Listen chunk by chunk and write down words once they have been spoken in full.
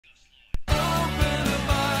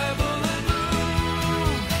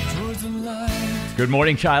Good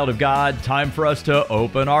morning, child of God. Time for us to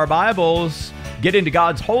open our Bibles, get into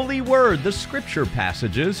God's holy word, the scripture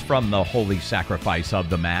passages from the holy sacrifice of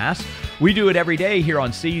the Mass. We do it every day here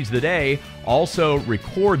on Seize the Day. Also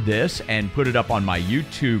record this and put it up on my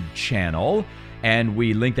YouTube channel, and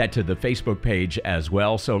we link that to the Facebook page as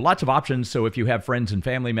well. So lots of options. So if you have friends and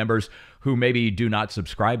family members who maybe do not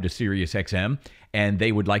subscribe to SiriusXM and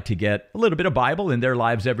they would like to get a little bit of Bible in their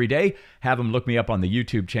lives every day, have them look me up on the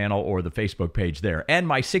YouTube channel or the Facebook page there. And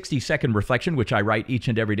my 60-second reflection, which I write each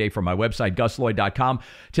and every day from my website, GusLloyd.com.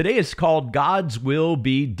 Today is called God's Will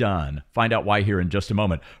Be Done. Find out why here in just a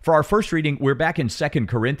moment. For our first reading, we're back in 2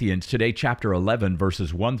 Corinthians, today chapter 11,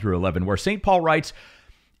 verses 1 through 11, where St. Paul writes,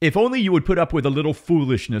 "If only you would put up with a little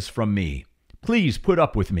foolishness from me. Please put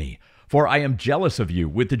up with me, for I am jealous of you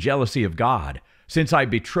with the jealousy of God, since I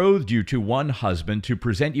betrothed you to one husband to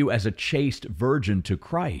present you as a chaste virgin to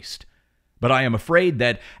Christ. But I am afraid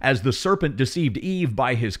that, as the serpent deceived Eve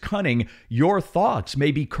by his cunning, your thoughts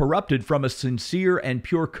may be corrupted from a sincere and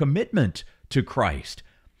pure commitment to Christ.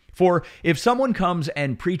 For if someone comes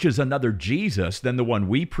and preaches another Jesus than the one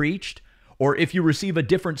we preached, or if you receive a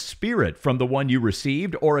different spirit from the one you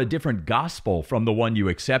received, or a different gospel from the one you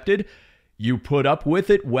accepted, you put up with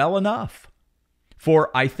it well enough.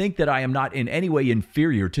 For I think that I am not in any way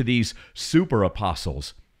inferior to these super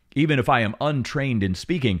apostles. Even if I am untrained in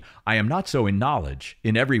speaking, I am not so in knowledge.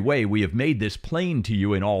 In every way we have made this plain to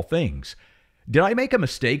you in all things. Did I make a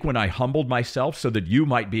mistake when I humbled myself so that you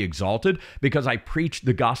might be exalted, because I preached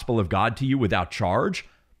the gospel of God to you without charge?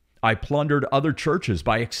 I plundered other churches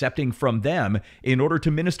by accepting from them in order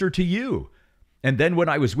to minister to you. And then when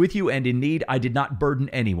I was with you and in need, I did not burden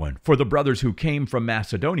anyone, for the brothers who came from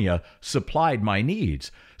Macedonia supplied my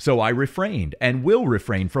needs. So I refrained and will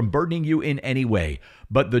refrain from burdening you in any way.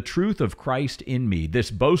 But the truth of Christ in me, this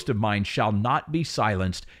boast of mine, shall not be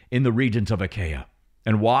silenced in the regions of Achaia.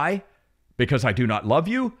 And why? Because I do not love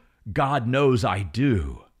you? God knows I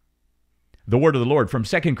do." The word of the Lord from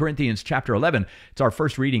 2 Corinthians chapter 11. It's our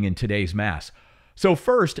first reading in today's Mass. So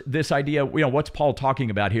first, this idea, what's Paul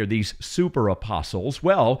talking about here? These super apostles.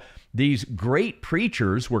 Well, these great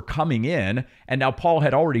preachers were coming in, and now Paul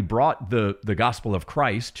had already brought the gospel of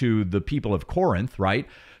Christ to the people of Corinth, right?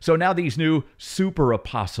 So now these new super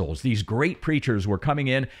apostles, these great preachers were coming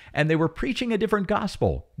in, and they were preaching a different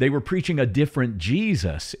gospel. They were preaching a different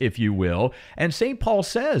Jesus, if you will. And St. Paul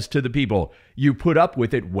says to the people, you put up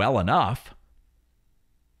with it well enough.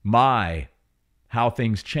 My, how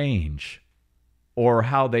things change. Or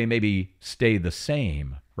how they maybe stay the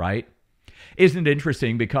same, right? Isn't it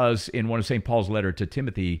interesting? Because in one of St. Paul's letter to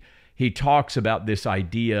Timothy, he talks about this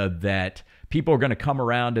idea that people are going to come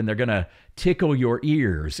around and they're going to tickle your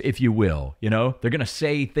ears, if you will. They're going to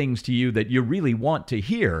say things to you that you really want to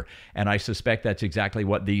hear. And I suspect that's exactly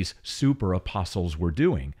what these super apostles were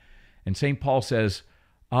doing. And St. Paul says,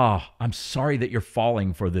 I'm sorry that you're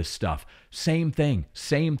falling for this stuff. Same thing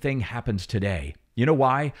happens today. You know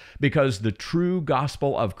why? Because the true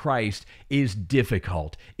gospel of Christ is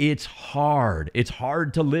difficult. It's hard. It's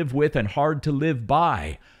hard to live with and hard to live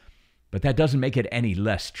by. But that doesn't make it any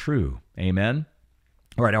less true. Amen?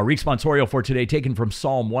 All right, our responsorial for today, taken from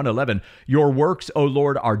Psalm 111. Your works, O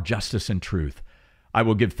Lord, are justice and truth. I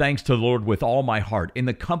will give thanks to the Lord with all my heart in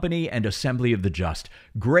the company and assembly of the just.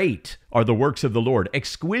 Great are the works of the Lord,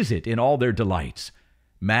 exquisite in all their delights.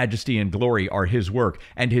 Majesty and glory are his work,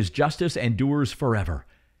 and his justice endures forever.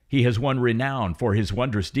 He has won renown for his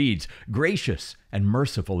wondrous deeds. Gracious and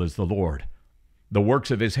merciful is the Lord. The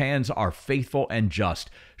works of his hands are faithful and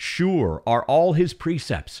just. Sure are all his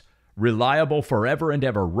precepts, reliable forever and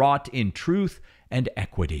ever, wrought in truth and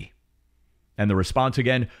equity. And the response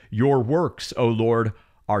again, your works, O Lord,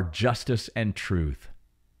 are justice and truth.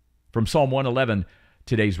 From Psalm 111,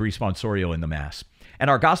 today's responsorial in the Mass. And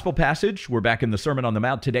our gospel passage, we're back in the Sermon on the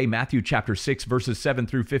Mount today, Matthew chapter 6, verses 7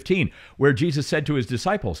 through 15, where Jesus said to his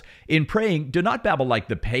disciples, in praying, do not babble like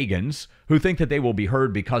the pagans who think that they will be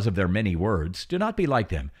heard because of their many words. Do not be like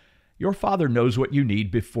them. Your Father knows what you need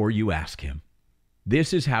before you ask him.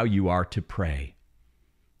 This is how you are to pray.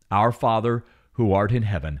 Our Father, who art in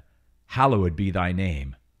heaven, hallowed be thy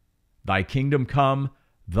name. Thy kingdom come,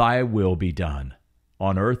 thy will be done,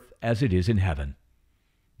 on earth as it is in heaven.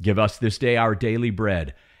 Give us this day our daily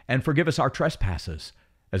bread, and forgive us our trespasses,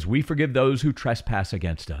 as we forgive those who trespass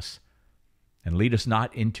against us. And lead us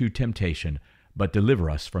not into temptation, but deliver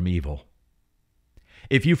us from evil.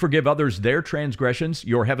 If you forgive others their transgressions,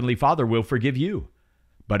 your heavenly Father will forgive you.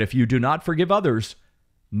 But if you do not forgive others,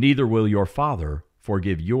 neither will your Father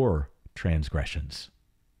forgive your transgressions.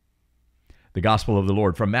 The Gospel of the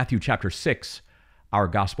Lord from Matthew chapter 6, our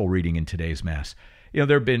gospel reading in today's Mass. There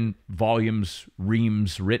have been volumes,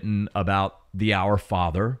 reams written about the Our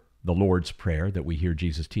Father, the Lord's Prayer that we hear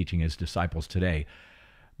Jesus teaching his disciples today.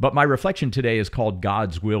 But my reflection today is called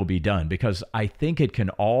God's Will Be Done, because I think it can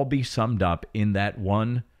all be summed up in that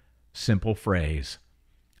one simple phrase: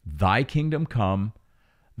 Thy kingdom come,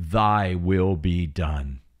 thy will be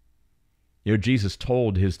done. Jesus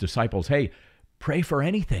told his disciples, hey, pray for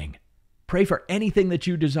anything. Pray for anything that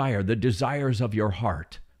you desire, the desires of your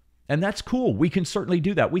heart. And that's cool. We can certainly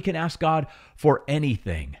do that. We can ask God for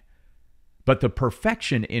anything. But the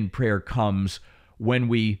perfection in prayer comes when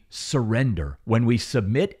we surrender, when we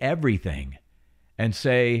submit everything and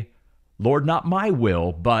say, Lord, not my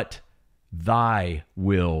will, but thy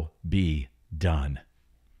will be done.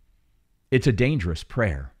 It's a dangerous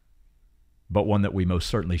prayer, but one that we most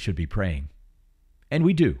certainly should be praying. And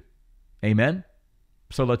we do. Amen?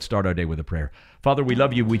 So let's start our day with a prayer. Father, we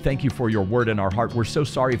love you. We thank you for your word in our heart. We're so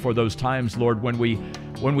sorry for those times, Lord, when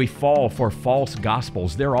we fall for false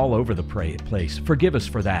gospels. They're all over the place. Forgive us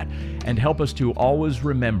for that, and help us to always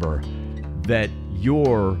remember that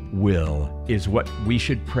your will is what we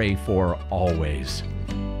should pray for always.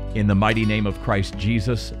 In the mighty name of Christ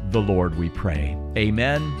Jesus, the Lord, we pray.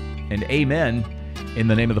 Amen and amen. In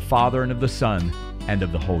the name of the Father, and of the Son, and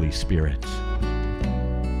of the Holy Spirit.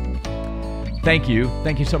 Thank you.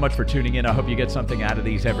 Thank you so much for tuning in. I hope you get something out of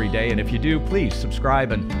these every day. And if you do, please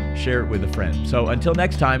subscribe and share it with a friend. So until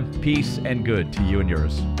next time, peace and good to you and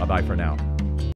yours. Bye-bye for now.